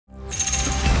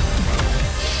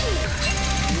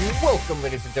Welcome,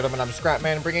 ladies and gentlemen, I'm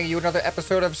ScrapMan, bringing you another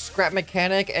episode of Scrap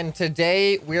Mechanic, and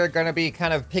today we are going to be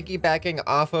kind of piggybacking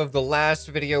off of the last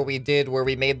video we did where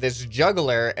we made this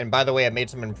juggler, and by the way, I made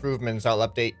some improvements I'll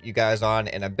update you guys on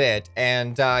in a bit,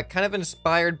 and kind of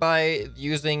inspired by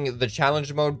using the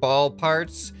challenge mode ball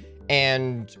parts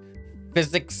and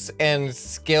physics and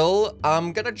skill,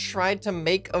 I'm gonna try to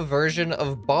make a version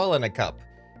of ball in a cup.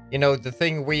 You know, the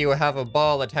thing where you have a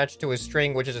ball attached to a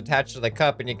string which is attached to the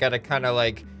cup, and you gotta kind of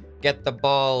like get the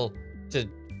ball to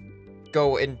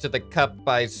go into the cup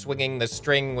by swinging the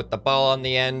string with the ball on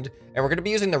the end. And we're gonna be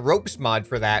using the ropes mod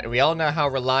for that, and we all know how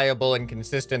reliable and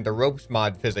consistent the ropes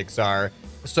mod physics are.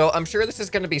 So I'm sure this is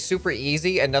gonna be super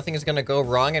easy and nothing is gonna go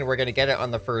wrong, and we're gonna get it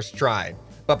on the first try.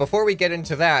 But before we get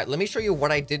into that, let me show you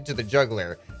what I did to the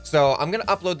juggler. So I'm gonna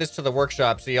upload this to the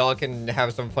workshop so y'all can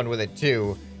have some fun with it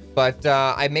too. But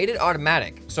I made it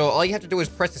automatic. So all you have to do is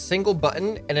press a single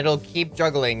button and it'll keep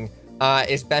juggling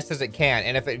as best as it can.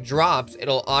 And if it drops,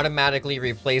 it'll automatically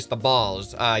replace the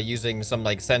balls using some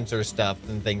like sensor stuff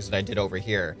and things that I did over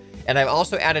here. And I've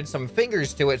also added some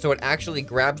fingers to it so it actually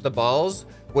grabs the balls,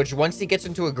 which once he gets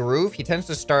into a groove, he tends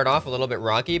to start off a little bit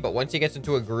rocky, but once he gets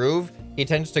into a groove, he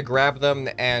tends to grab them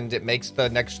and it makes the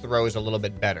next throws a little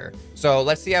bit better. So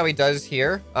let's see how he does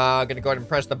here. I'm gonna go ahead and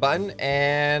press the button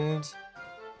and...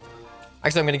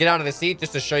 Actually, I'm going to get out of the seat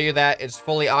just to show you that it's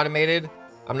fully automated.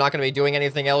 I'm not going to be doing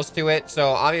anything else to it. So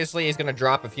obviously he's going to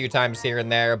drop a few times here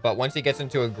and there, but once he gets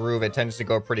into a groove, it tends to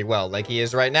go pretty well, like he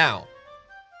is right now.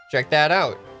 Check that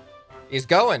out. He's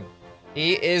going.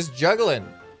 He is juggling.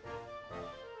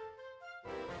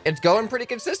 It's going pretty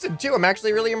consistent too. I'm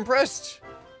actually really impressed.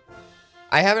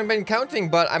 I haven't been counting,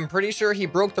 but I'm pretty sure he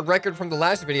broke the record from the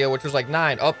last video, which was like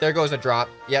 9. Oh, there goes a drop.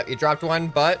 Yep, he dropped one,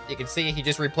 but you can see he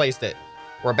just replaced it.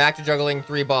 We're back to juggling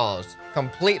 3 balls.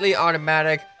 Completely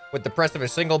automatic with the press of a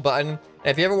single button. And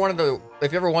if you ever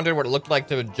wondered what it looked like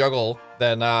to juggle,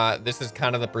 then this is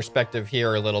kind of the perspective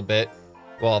here a little bit.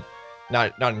 Well,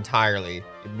 not entirely.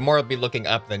 You'd more be looking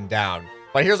up than down.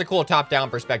 But here's a cool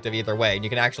top-down perspective either way. And you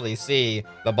can actually see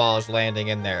the balls landing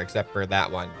in there, except for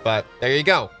that one. But there you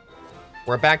go.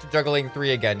 We're back to juggling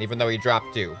 3 again, even though he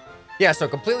dropped 2. Yeah, so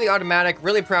completely automatic.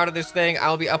 Really proud of this thing.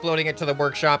 I'll be uploading it to the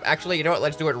workshop. Actually, you know what?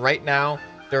 Let's do it right now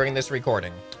during this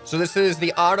recording. So this is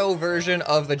the auto version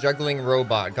of the juggling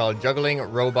robot called Juggling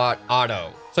Robot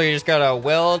Auto. So you just gotta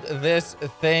weld this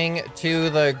thing to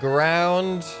the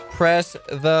ground, press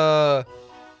the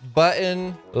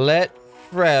button, let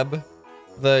Freb,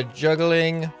 the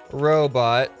juggling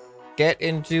robot, get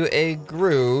into a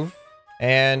groove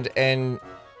and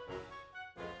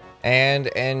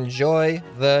enjoy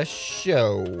the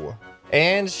show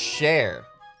and share.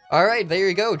 All right, there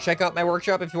you go. Check out my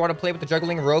workshop if you want to play with the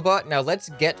juggling robot. Now let's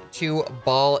get to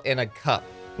ball in a cup.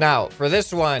 Now for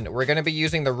this one, we're going to be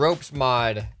using the ropes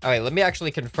mod. All right, let me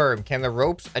actually confirm. Can the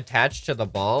ropes attach to the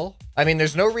ball? I mean,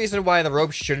 there's no reason why the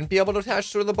ropes shouldn't be able to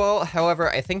attach to the ball. However,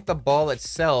 I think the ball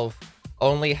itself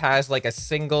only has like a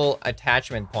single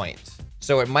attachment point.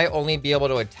 So it might only be able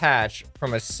to attach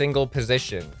from a single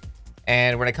position.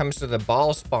 And when it comes to the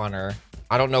ball spawner,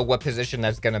 I don't know what position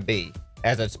that's going to be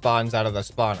as it spawns out of the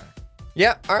spawner.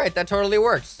 Yeah, all right, that totally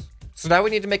works. So now we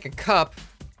need to make a cup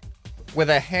with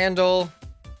a handle,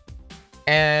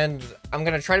 and I'm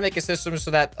going to try to make a system so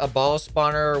that a ball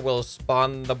spawner will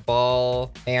spawn the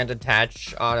ball and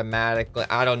attach automatically.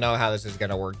 I don't know how this is going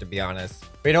to work, to be honest.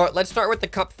 But you know what? Let's start with the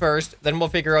cup first, then we'll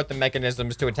figure out the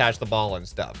mechanisms to attach the ball and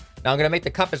stuff. Now I'm going to make the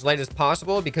cup as light as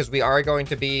possible because we are going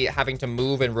to be having to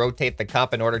move and rotate the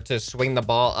cup in order to swing the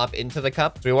ball up into the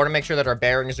cup. So we want to make sure that our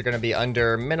bearings are going to be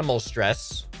under minimal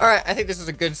stress. All right, I think this is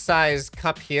a good size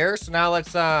cup here. So now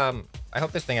let's, I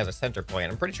hope this thing has a center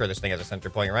point. I'm pretty sure this thing has a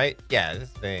center point, right? Yeah, this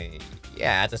thing,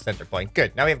 yeah, it's a center point.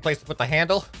 Good. Now we have a place to put the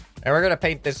handle. And we're going to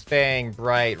paint this thing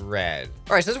bright red.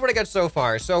 All right, so this is what I got so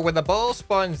far. So when the ball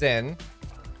spawns in,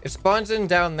 it spawns in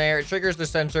down there, it triggers the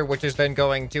sensor, which is then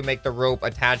going to make the rope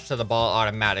attach to the ball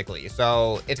automatically.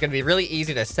 So it's going to be really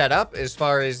easy to set up as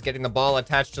far as getting the ball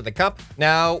attached to the cup.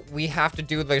 Now we have to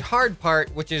do the hard part,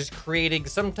 which is creating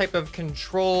some type of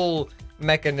control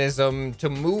mechanism to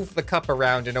move the cup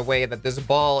around in a way that this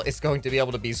ball is going to be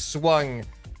able to be swung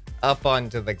up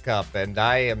onto the cup. And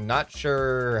I am not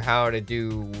sure how to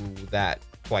do that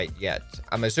quite yet.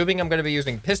 I'm assuming I'm going to be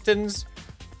using pistons.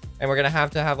 And we're going to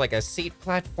have like a seat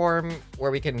platform where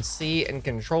we can see and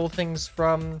control things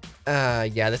from.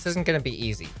 Yeah, this isn't going to be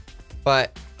easy.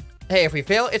 But hey, if we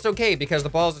fail, it's okay because the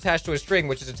ball is attached to a string,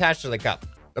 which is attached to the cup.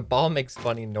 The ball makes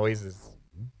funny noises.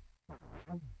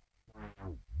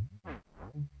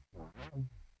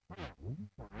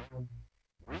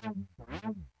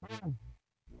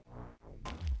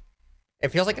 It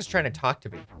feels like it's trying to talk to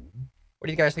me. What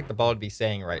do you guys think the ball would be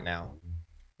saying right now?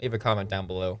 Leave a comment down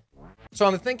below. So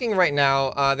I'm thinking right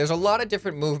now, there's a lot of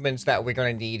different movements that we're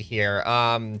going to need here.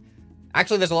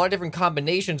 Actually, there's a lot of different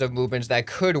combinations of movements that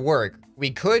could work.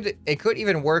 It could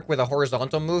even work with a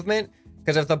horizontal movement,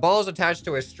 because if the ball is attached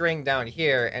to a string down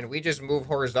here and we just move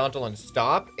horizontal and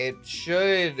stop, it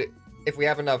should, if we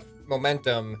have enough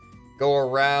momentum, go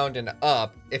around and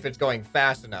up if it's going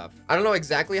fast enough. I don't know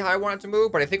exactly how I want it to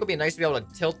move, but I think it would be nice to be able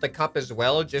to tilt the cup as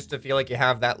well, just to feel like you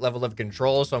have that level of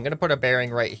control. So I'm going to put a bearing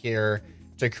right here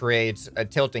to create a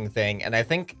tilting thing. And I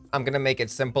think I'm going to make it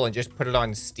simple and just put it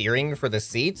on steering for the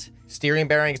seat. Steering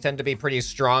bearings tend to be pretty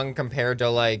strong compared to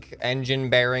like engine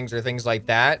bearings or things like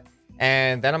that.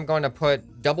 And then I'm going to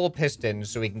put double pistons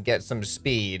so we can get some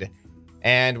speed.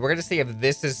 And we're going to see if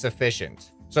this is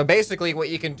sufficient. So basically what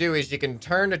you can do is you can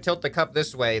turn to tilt the cup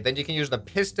this way. Then you can use the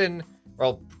piston, or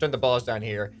I'll turn the balls down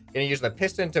here. You're going to use the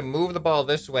piston to move the ball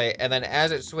this way. And then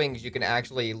as it swings, you can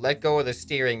actually let go of the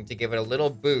steering to give it a little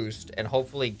boost and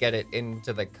hopefully get it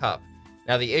into the cup.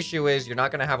 Now, the issue is you're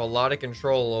not going to have a lot of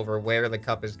control over where the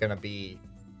cup is going to be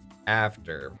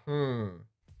after.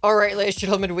 All right, ladies and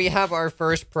gentlemen, we have our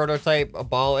first prototype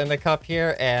ball in the cup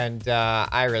here. And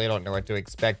I really don't know what to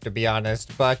expect, to be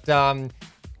honest. But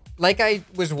like I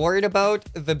was worried about,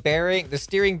 the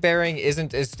steering bearing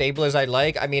isn't as stable as I'd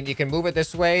like. I mean, you can move it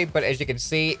this way, but as you can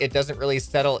see, it doesn't really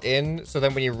settle in. So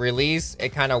then when you release, it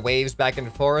kind of waves back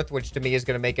and forth, which to me is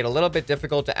going to make it a little bit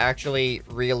difficult to actually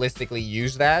realistically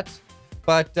use that.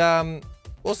 But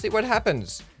we'll see what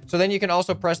happens. So then you can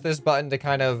also press this button to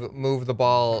kind of move the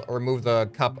ball or move the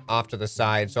cup off to the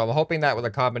side. So I'm hoping that with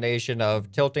a combination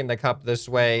of tilting the cup this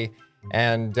way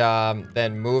and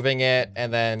then moving it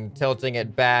and then tilting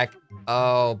it back.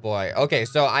 Oh boy. Okay,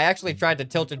 so I actually tried to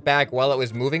tilt it back while it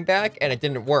was moving back and it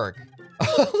didn't work.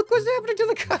 Oh, look what's happening to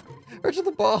the cup or to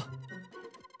the ball.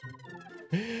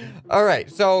 All right,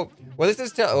 so well, this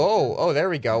is oh, there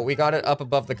we go. We got it up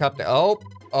above the cup.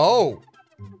 Oh,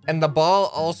 and the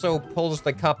ball also pulls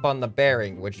the cup on the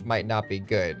bearing, which might not be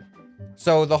good.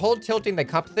 So the whole tilting the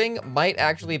cup thing might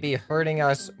actually be hurting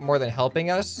us more than helping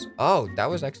us. Oh, that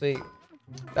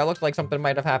looks like something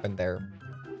might have happened there.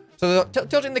 So the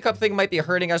tilting the cup thing might be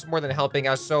hurting us more than helping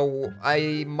us. So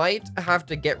I might have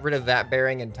to get rid of that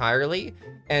bearing entirely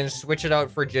and switch it out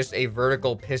for just a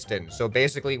vertical piston. So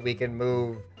basically we can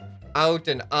move out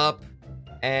and up,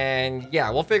 and yeah,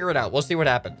 we'll figure it out. We'll see what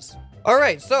happens. All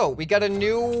right, so we got a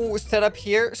new setup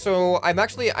here. So I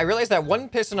realized that one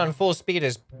piston on full speed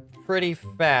is pretty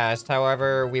fast.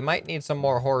 However, we might need some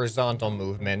more horizontal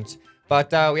movement.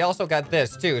 But we also got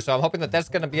this too. So I'm hoping that that's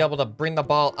going to be able to bring the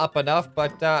ball up enough.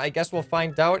 But I guess we'll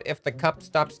find out if the cup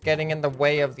stops getting in the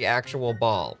way of the actual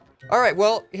ball. All right,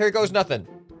 well, here goes nothing.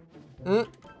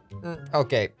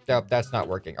 Okay, nope, that's not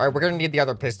working. All right, we're going to need the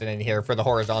other piston in here for the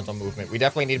horizontal movement. We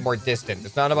definitely need more distance.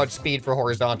 It's not about speed for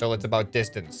horizontal. It's about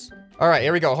distance. All right,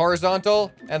 here we go.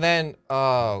 Horizontal, and then,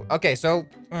 oh, okay, so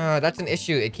that's an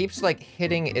issue. It keeps, like,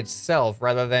 hitting itself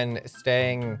rather than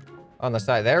staying on the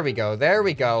side. There we go. There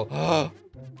we go.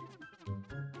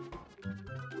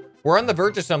 We're on the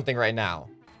verge of something right now.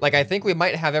 Like, I think we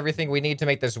might have everything we need to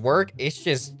make this work. It's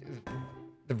just,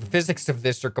 the physics of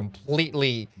this are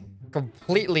completely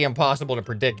impossible to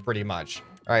predict, pretty much.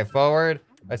 All right, forward.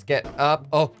 Let's get up.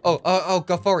 Oh,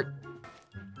 go forward.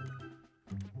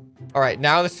 All right,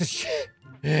 now this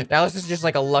is just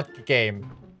like a luck game.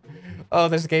 Oh,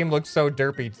 this game looks so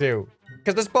derpy too.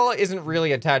 Because this ball isn't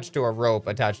really attached to a rope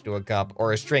attached to a cup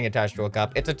or a string attached to a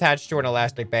cup. It's attached to an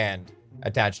elastic band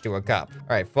attached to a cup.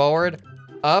 All right, forward,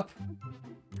 up,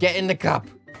 get in the cup.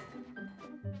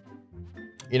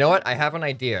 You know what? I have an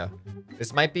idea.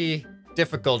 This might be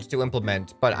difficult to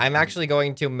implement, but I'm actually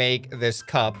going to make this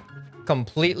cup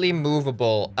completely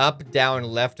movable up, down,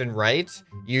 left, and right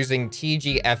using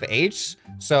TGFH.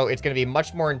 So it's going to be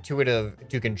much more intuitive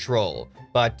to control.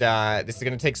 But this is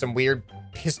going to take some weird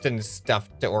piston stuff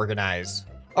to organize.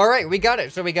 All right, we got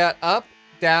it. So we got up,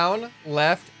 down,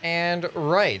 left, and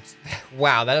right.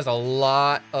 Wow, that is a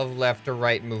lot of left to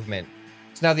right movement.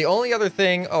 So now the only other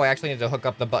thing... Oh, I actually need to hook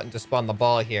up the button to spawn the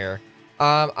ball here.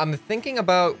 I'm thinking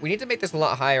about... We need to make this a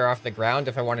lot higher off the ground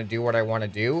if I want to do what I want to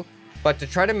do. But to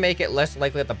try to make it less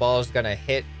likely that the ball is going to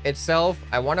hit itself,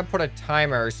 I want to put a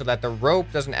timer so that the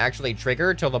rope doesn't actually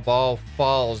trigger till the ball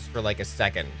falls for like a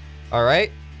second. All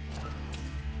right?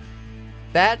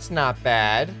 That's not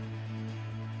bad.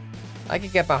 I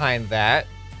could get behind that.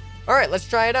 All right, let's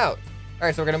try it out. All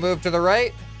right, so we're going to move to the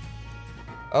right.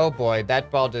 Oh boy,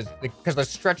 that ball does... Because the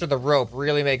stretch of the rope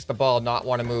really makes the ball not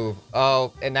want to move.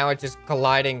 Oh, and now it's just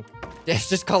colliding. It's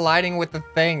just colliding with the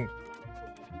thing.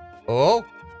 Oh.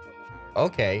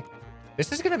 Okay.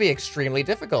 This is going to be extremely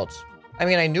difficult. I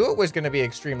mean, I knew it was going to be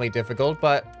extremely difficult,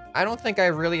 but I don't think I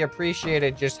really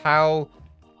appreciated just how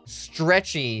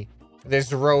stretchy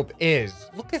this rope is.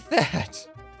 Look at that.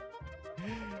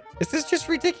 This is just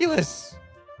ridiculous.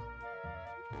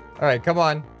 All right, come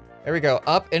on. There we go.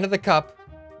 Up into the cup.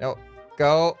 No,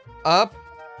 go up.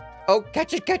 Oh,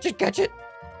 catch it, catch it, catch it.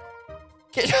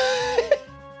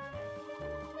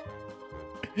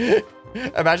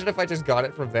 Imagine if I just got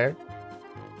it from there.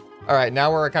 All right,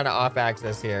 now we're kind of off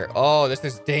axis here. Oh, this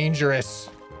is dangerous.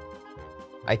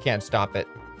 I can't stop it.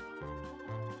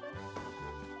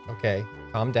 Okay,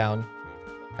 calm down.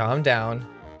 Calm down.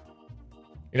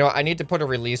 You know what? I need to put a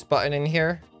release button in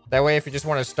here. That way, if you just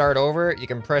want to start over, you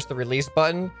can press the release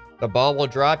button. The ball will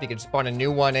drop. You can spawn a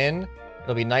new one in.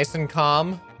 It'll be nice and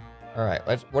calm. All right,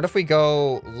 what if we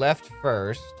go left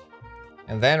first,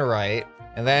 and then right,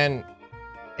 and then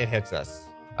it hits us?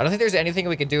 I don't think there's anything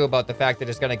we can do about the fact that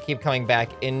it's going to keep coming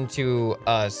back into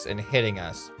us and hitting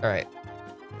us. All right.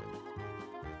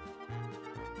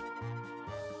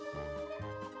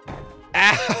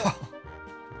 Ow!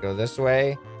 Go this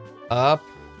way. Up.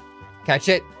 Catch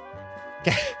it.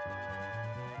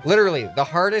 Literally, the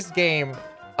hardest game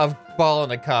of ball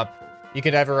in a cup you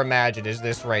could ever imagine is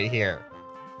this right here.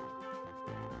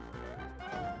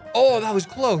 Oh, that was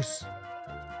close.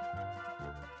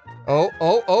 Oh,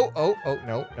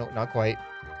 no, not quite.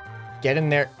 Get in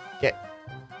there.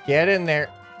 Get in there.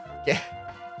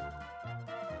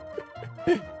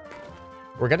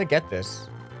 We're gonna get this.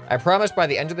 I promise by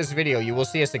the end of this video, you will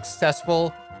see a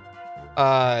successful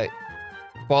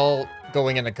ball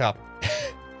going in a cup.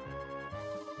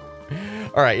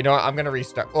 All right, you know what? I'm gonna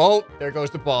restart. Oh, there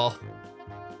goes the ball.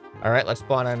 All right, let's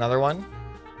spawn another one.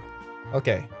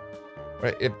 Okay.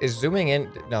 Is zooming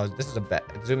in? No, this is a bet.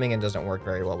 Zooming in doesn't work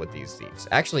very well with these seats.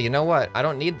 Actually, you know what? I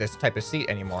don't need this type of seat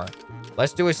anymore.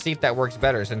 Let's do a seat that works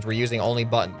better since we're using only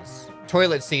buttons.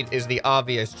 Toilet seat is the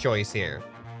obvious choice here.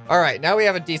 All right, now we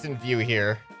have a decent view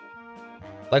here.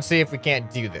 Let's see if we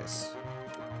can't do this.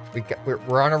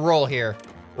 We're on a roll here.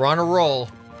 We're on a roll.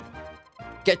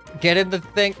 Get in the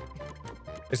thing.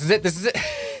 This is it. This is it.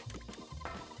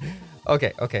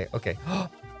 Okay.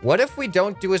 What if we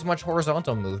don't do as much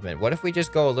horizontal movement? What if we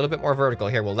just go a little bit more vertical?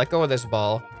 Here, we'll let go of this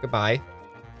ball. Goodbye.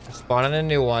 Spawn in a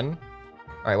new one.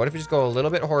 All right, what if we just go a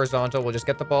little bit horizontal? We'll just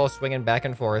get the ball swinging back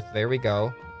and forth. There we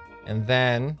go. And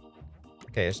then...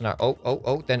 Okay, it's not...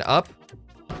 Oh. Then up.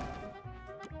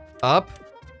 Up.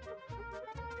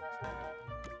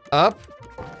 Up.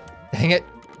 Dang it.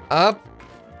 Up.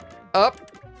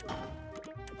 Up.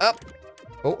 Up.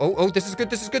 Oh. This is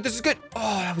good. This is good. This is good.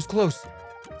 Oh, that was close.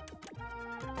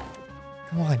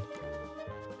 Come on.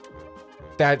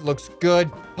 That looks good.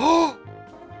 Oh!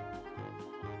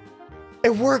 It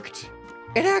worked.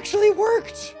 It actually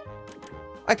worked.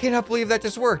 I cannot believe that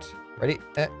just worked. Ready?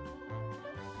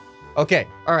 Okay.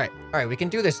 All right. We can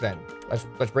do this then.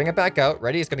 Let's bring it back out.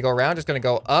 Ready? It's going to go around. It's going to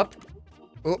go up.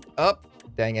 Oop, up.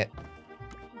 Dang it.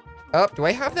 Up. Do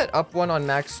I have that up one on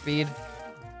max speed?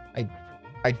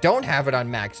 I don't have it on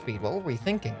max speed. What were we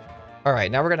thinking? All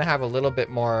right, now we're going to have a little bit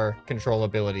more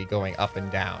controllability going up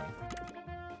and down.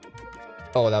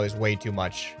 Oh, that was way too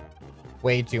much.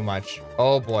 Way too much.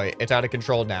 Oh, boy. It's out of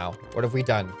control now. What have we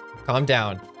done? Calm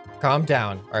down. Calm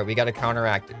down. All right, we got to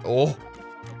counteract it. Oh,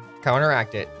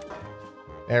 counteract it.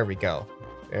 There we go.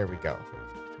 There we go.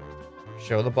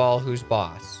 Show the ball who's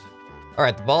boss. All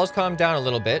right, the ball has calmed down a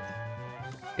little bit.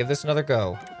 Give this another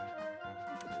go.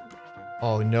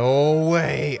 Oh, no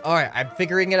way. All right, I'm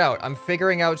figuring it out. I'm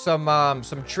figuring out some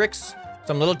tricks,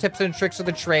 some little tips and tricks of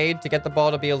the trade to get the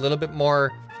ball to be a little bit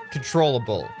more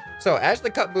controllable. So as the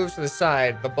cup moves to the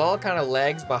side, the ball kind of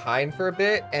lags behind for a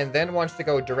bit and then wants to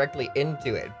go directly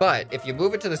into it. But if you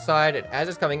move it to the side and as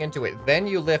it's coming into it, then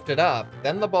you lift it up,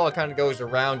 then the ball kind of goes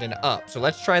around and up. So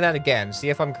let's try that again. See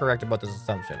if I'm correct about this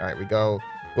assumption. All right, we go,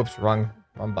 whoops, wrong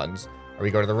buttons. Or we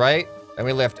go to the right, then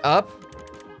we lift up.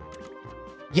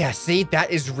 Yeah, see,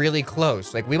 that is really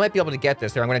close. Like, we might be able to get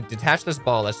this here. I'm going to detach this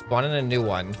ball. Let's spawn in a new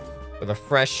one with a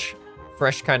fresh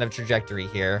kind of trajectory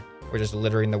here. We're just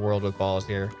littering the world with balls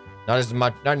here.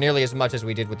 Not nearly as much as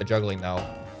we did with the juggling, though.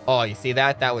 Oh, you see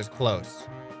that? That was close.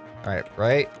 All right,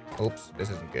 right? Oops, this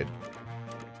isn't good.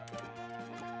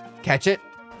 Catch it.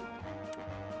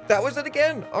 That was it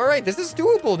again. All right, this is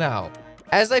doable now.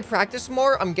 As I practice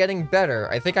more, I'm getting better.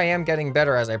 I think I am getting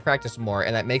better as I practice more,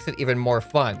 and that makes it even more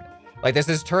fun. Like, this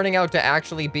is turning out to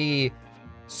actually be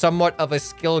somewhat of a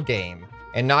skill game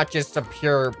and not just a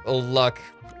pure luck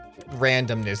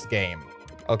randomness game.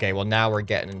 Okay, well, now we're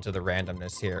getting into the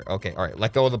randomness here. Okay, all right,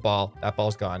 let go of the ball. That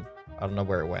ball's gone. I don't know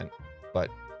where it went,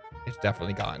 but it's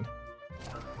definitely gone.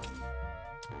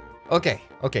 Okay,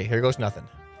 here goes nothing.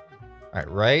 All right,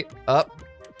 right, up.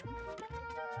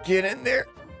 Get in there.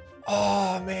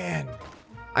 Oh, man.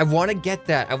 I want to get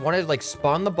that. I want to like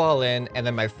spawn the ball in, and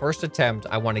then my first attempt,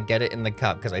 I want to get it in the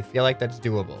cup because I feel like that's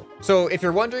doable. So if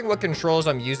you're wondering what controls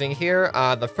I'm using here,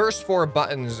 the first 4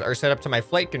 buttons are set up to my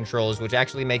flight controls, which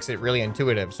actually makes it really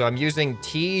intuitive. So I'm using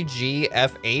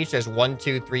TGFH as 1,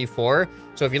 2, 3, 4.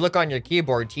 So if you look on your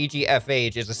keyboard,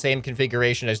 TGFH is the same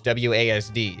configuration as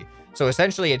WASD. So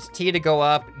essentially it's T to go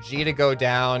up, G to go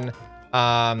down,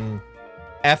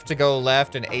 F to go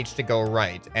left, and H to go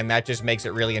right. And that just makes it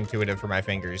really intuitive for my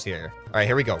fingers here. All right,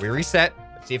 here we go. We reset.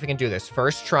 Let's see if we can do this.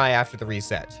 First try after the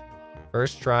reset.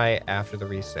 First try after the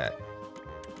reset.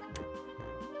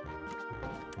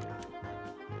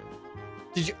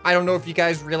 I don't know if you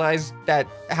guys realize that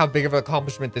how big of an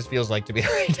accomplishment this feels like to me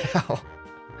right now.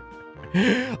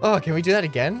 Oh, can we do that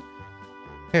again?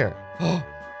 Here. Oh,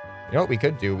 you know what we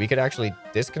could do? We could actually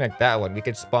disconnect that one. We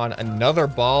could spawn another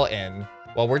ball in.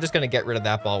 Well, we're just going to get rid of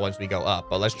that ball once we go up,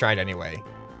 but let's try it anyway.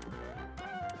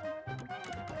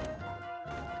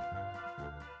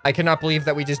 I cannot believe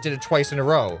that we just did it twice in a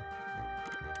row.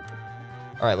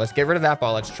 All right, let's get rid of that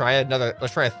ball. Let's try a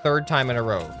 3rd time in a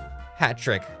row. Hat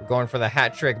trick. We're going for the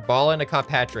hat trick. Ball in a cup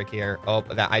hat trick here. Oh,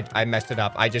 I messed it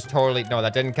up. I just totally... No,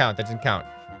 that didn't count. That didn't count.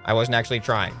 I wasn't actually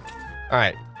trying. All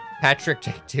right. Hat trick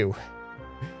take 2. All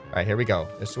right, here we go.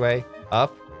 This way.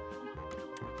 Up.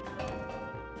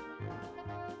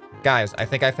 Guys, I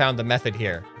think I found the method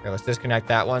here. Here, let's disconnect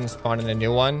that one, spawn in a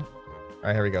new one. All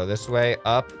right, here we go. This way,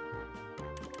 up.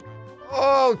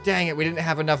 Oh, dang it. We didn't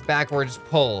have enough backwards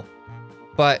pull.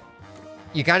 But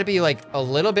you got to be like a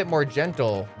little bit more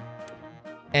gentle.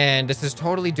 And this is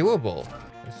totally doable.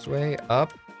 This way,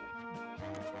 up.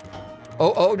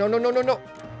 Oh, no, no, no, no, no.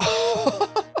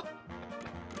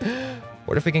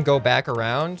 What if we can go back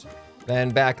around,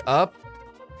 then back up?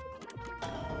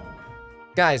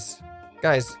 Guys,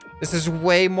 this is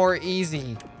way more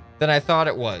easy than I thought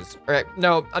it was. All right,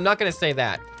 no, I'm not going to say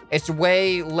that. It's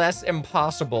way less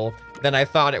impossible than I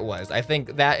thought it was. I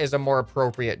think that is a more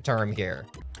appropriate term here.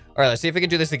 All right, let's see if we can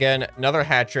do this again. Another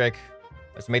hat trick.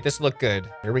 Let's make this look good.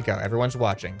 Here we go. Everyone's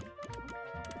watching.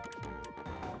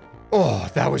 Oh,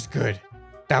 that was good.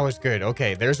 That was good.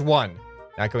 Okay, there's one.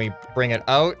 Now can we bring it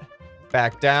out,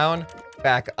 back down,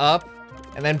 back up,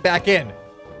 and then back in?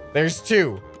 There's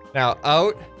 2. Now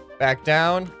out, back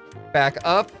down, back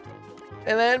up,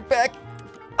 and then back.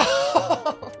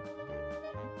 Oh,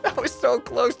 that was so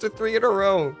close to 3 in a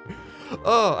row.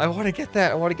 Oh, I want to get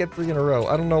that. I want to get 3 in a row.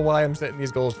 I don't know why I'm setting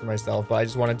these goals for myself, but I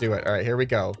just want to do it. All right, here we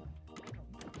go.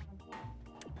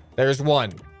 There's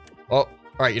 1. Oh, all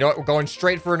right. You know what? We're going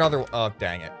straight for another. Oh,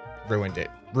 dang it. Ruined it.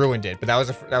 Ruined it. But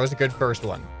that was a good first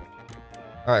one.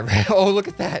 All right. Oh, look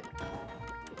at that.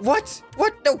 What?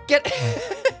 What? No, get.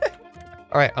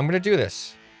 All right. I'm going to do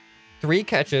this. 3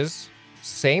 catches.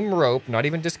 Same rope. Not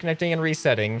even disconnecting and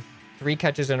resetting. 3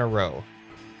 catches in a row.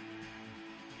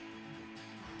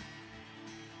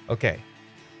 Okay.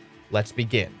 Let's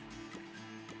begin.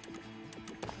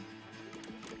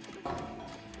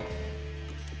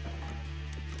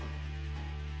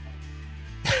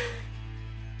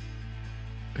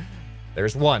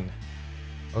 There's 1.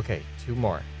 Okay, 2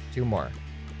 more. 2 more.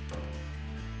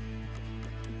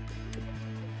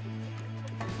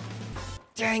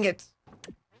 Dang it.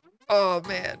 Oh,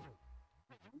 man.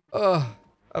 Oh,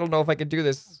 I don't know if I can do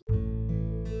this.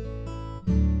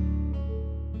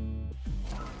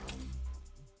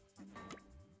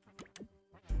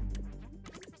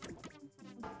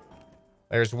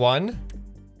 There's 1.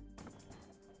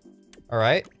 All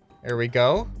right, here we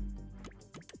go.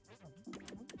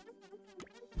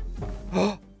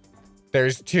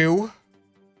 There's 2.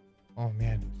 Oh,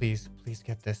 man, please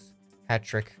get this hat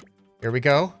trick. Here we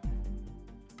go.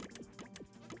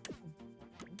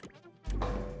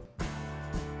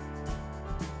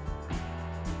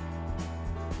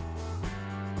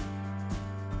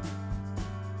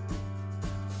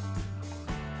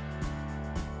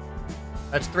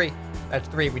 That's 3. That's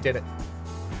 3. We did it.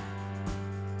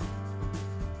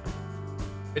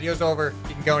 Video's over.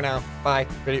 You can go now. Bye.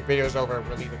 Video's over.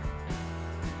 We're leaving.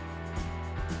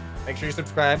 Make sure you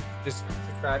subscribe. Just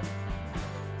subscribe.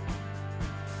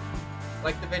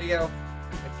 Like the video.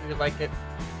 Make sure you like it.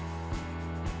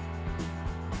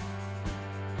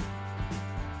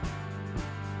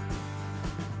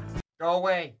 Go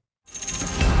away.